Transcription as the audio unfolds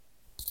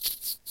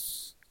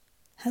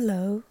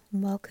Hello,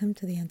 welcome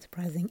to the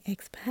Enterprising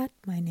Expat.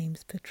 My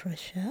name's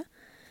Patricia.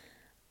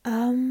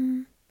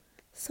 Um,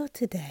 so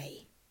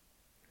today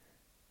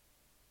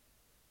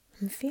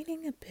I'm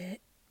feeling a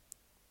bit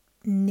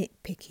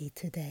nitpicky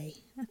today.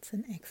 That's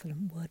an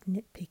excellent word,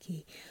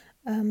 nitpicky.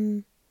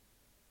 Um,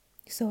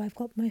 so I've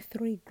got my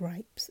three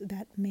gripes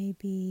that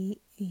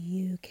maybe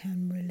you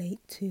can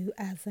relate to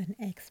as an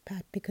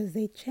expat because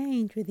they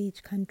change with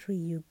each country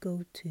you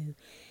go to.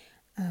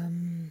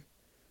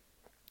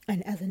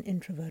 And as an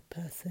introvert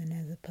person,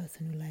 as a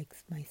person who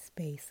likes my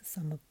space,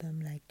 some of them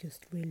like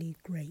just really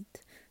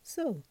great.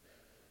 So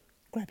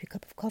grab your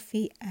cup of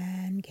coffee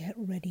and get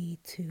ready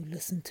to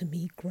listen to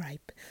me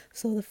gripe.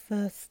 So the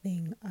first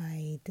thing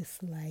I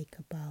dislike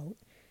about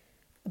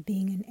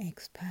being an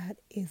expat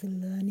is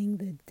learning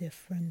the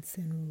difference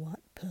in what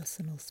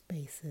personal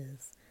space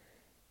is.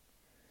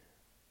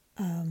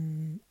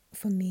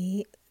 For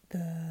me,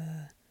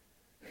 the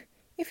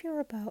if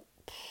you're about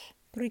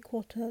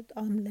three-quarter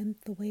arm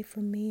length away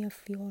from me,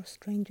 if you're a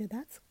stranger,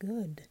 that's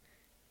good.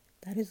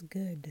 That is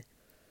good.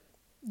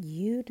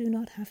 You do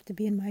not have to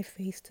be in my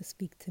face to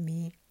speak to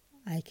me.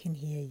 I can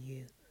hear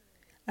you.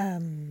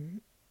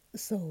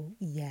 So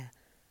yeah,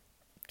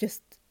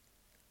 just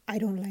I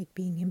don't like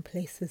being in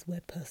places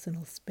where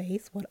personal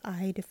space, what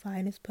I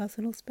define as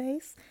personal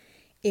space,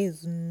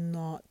 is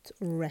not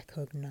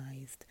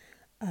recognized.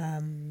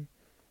 And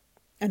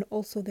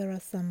also there are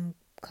some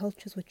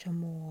cultures which are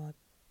more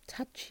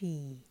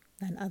touchy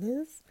than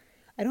others.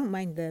 I don't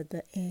mind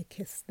the air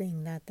kiss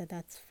thing.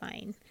 That's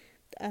fine.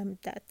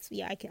 That's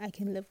yeah, I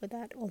can live with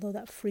that. Although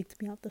that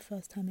freaked me out the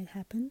first time it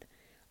happened.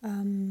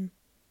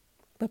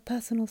 But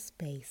personal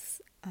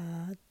space,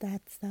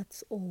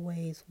 that's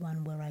always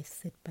one where I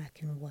sit back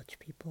and watch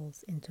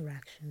people's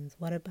interactions.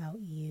 What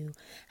about you?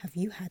 Have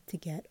you had to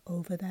get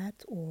over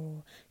that,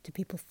 or do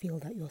people feel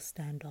that you're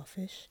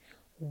standoffish?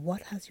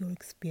 What has your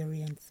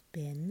experience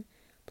been?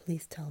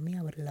 Please tell me.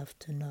 I would love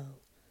to know.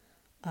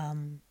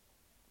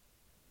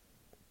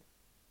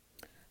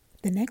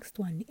 The next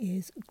one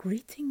is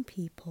greeting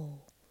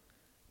people.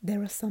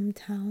 There are some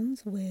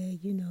towns where,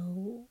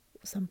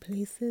 some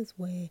places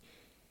where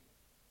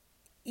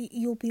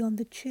you'll be on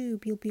the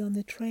tube, you'll be on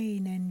the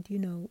train, and,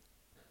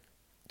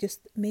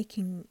 just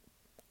making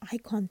eye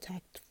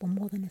contact for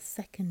more than a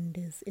second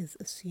is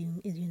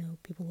assumed,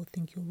 people will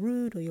think you're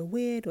rude or you're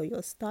weird or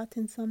you're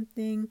starting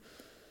something.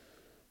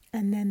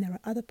 And then there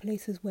are other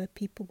places where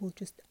people will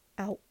just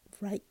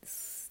outright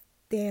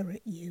stare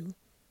at you,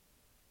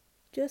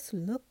 just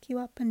look you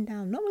up and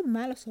down, not with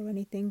malice or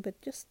anything,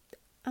 but just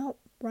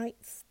outright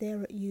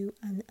stare at you,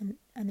 and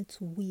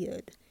it's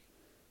weird.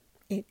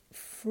 It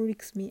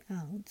freaks me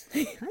out.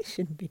 I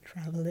shouldn't be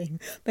traveling.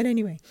 But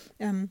anyway,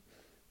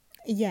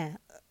 yeah,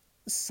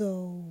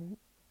 so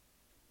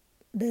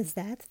there's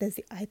that, there's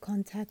the eye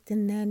contact,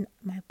 and then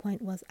my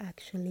point was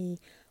actually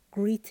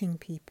greeting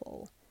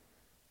people.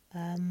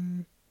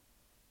 I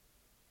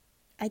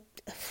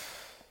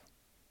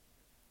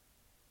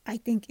I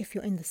think if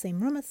you're in the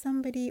same room as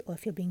somebody or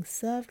if you're being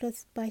served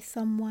as by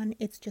someone,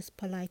 it's just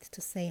polite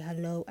to say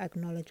hello,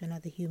 acknowledge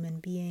another human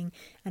being,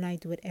 and I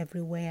do it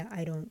everywhere.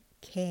 I don't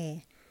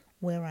care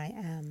where I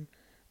am.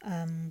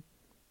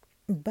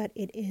 But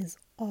it is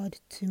odd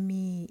to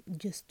me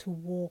just to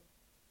walk,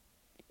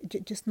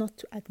 just not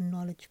to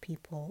acknowledge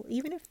people,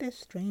 even if they're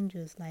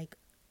strangers, like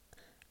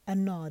a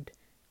nod,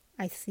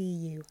 I see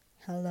you,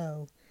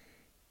 hello.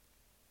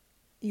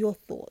 Your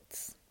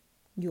thoughts,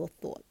 your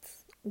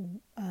thoughts.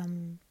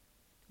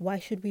 Why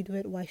should we do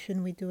it? Why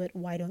shouldn't we do it?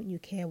 Why don't you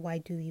care? Why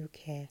do you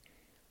care?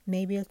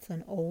 Maybe it's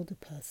an older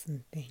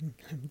person thing.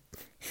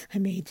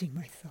 I'm aging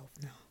myself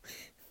now.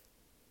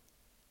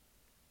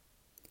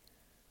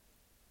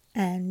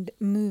 And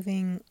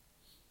moving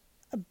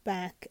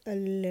back a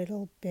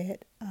little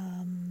bit,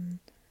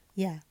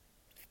 yeah,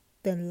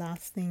 the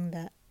last thing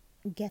that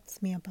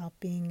gets me about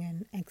being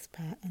an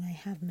expat, and I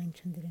have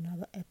mentioned it in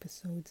other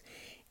episodes,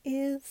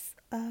 is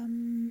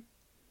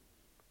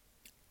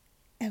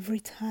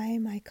every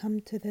time I come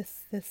to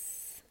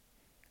this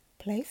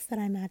place that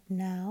I'm at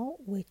now,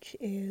 which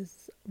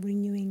is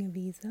renewing a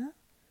visa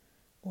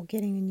or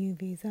getting a new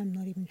visa, I'm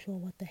not even sure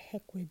what the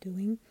heck we're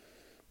doing.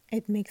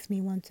 It makes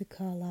me want to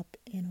curl up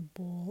in a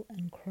ball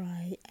and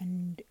cry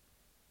and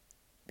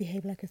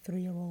behave like a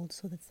 3-year-old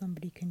so that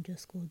somebody can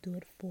just go do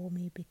it for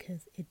me,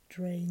 because it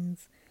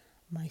drains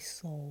my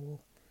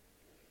soul.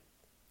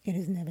 It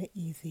is never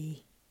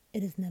easy.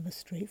 It is never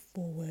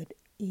straightforward.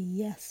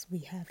 Yes, we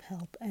have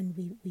help, and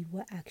we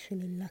were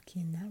actually lucky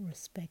in that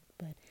respect,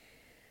 but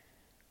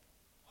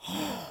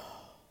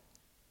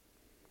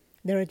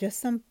there are just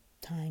some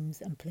times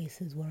and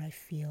places where I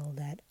feel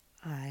that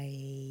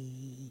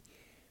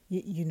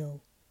you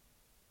know,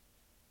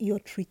 you're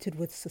treated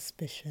with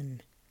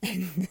suspicion.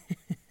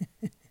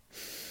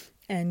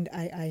 And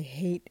I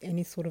hate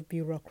any sort of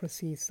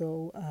bureaucracy.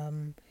 So,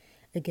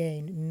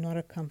 again, not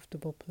a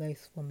comfortable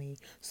place for me.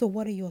 So,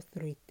 what are your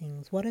three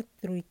things? What are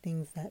three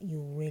things that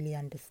you really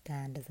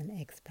understand as an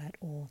expat,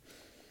 or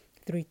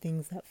three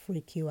things that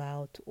freak you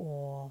out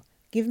or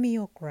Give me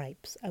your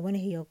gripes. I want to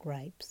hear your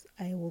gripes.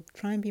 I will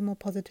try and be more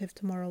positive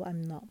tomorrow.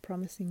 I'm not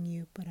promising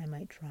you, but I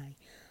might try.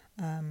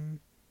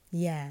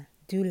 Yeah,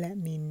 do let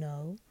me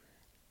know.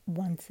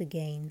 Once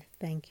again,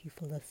 thank you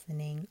for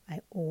listening.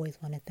 I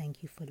always want to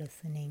thank you for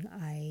listening.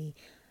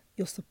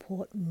 Your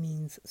support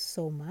means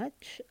so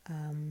much.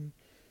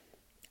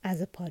 As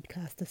a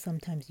podcaster,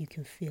 sometimes you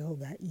can feel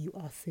that you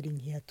are sitting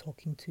here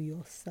talking to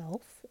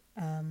yourself.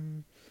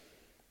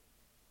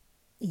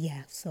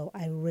 Yeah, so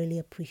I really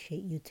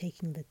appreciate you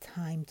taking the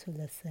time to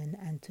listen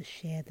and to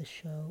share the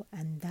show.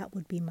 And that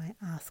would be my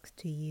ask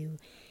to you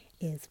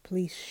is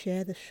please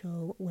share the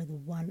show with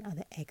one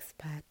other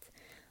expat.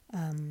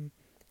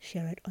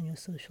 Share it on your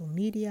social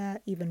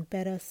media. Even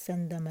better,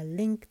 send them a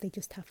link. They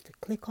just have to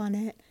click on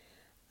it.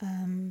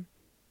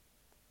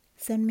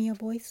 Send me a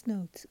voice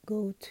note.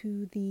 Go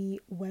to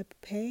the web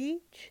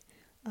page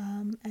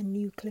and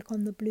you click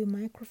on the blue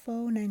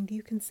microphone and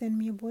you can send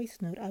me a voice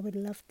note. I would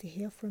love to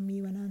hear from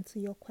you and answer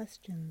your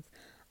questions.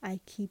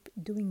 I keep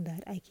doing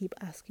that. I keep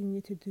asking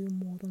you to do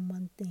more than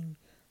one thing.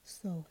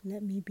 So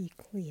let me be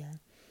clear.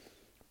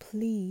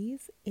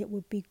 Please, it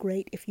would be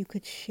great if you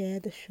could share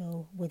the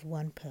show with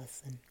one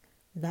person.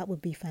 That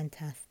would be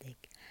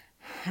fantastic.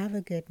 Have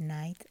a good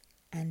night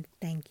and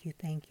thank you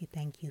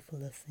for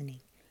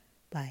listening.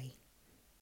 Bye.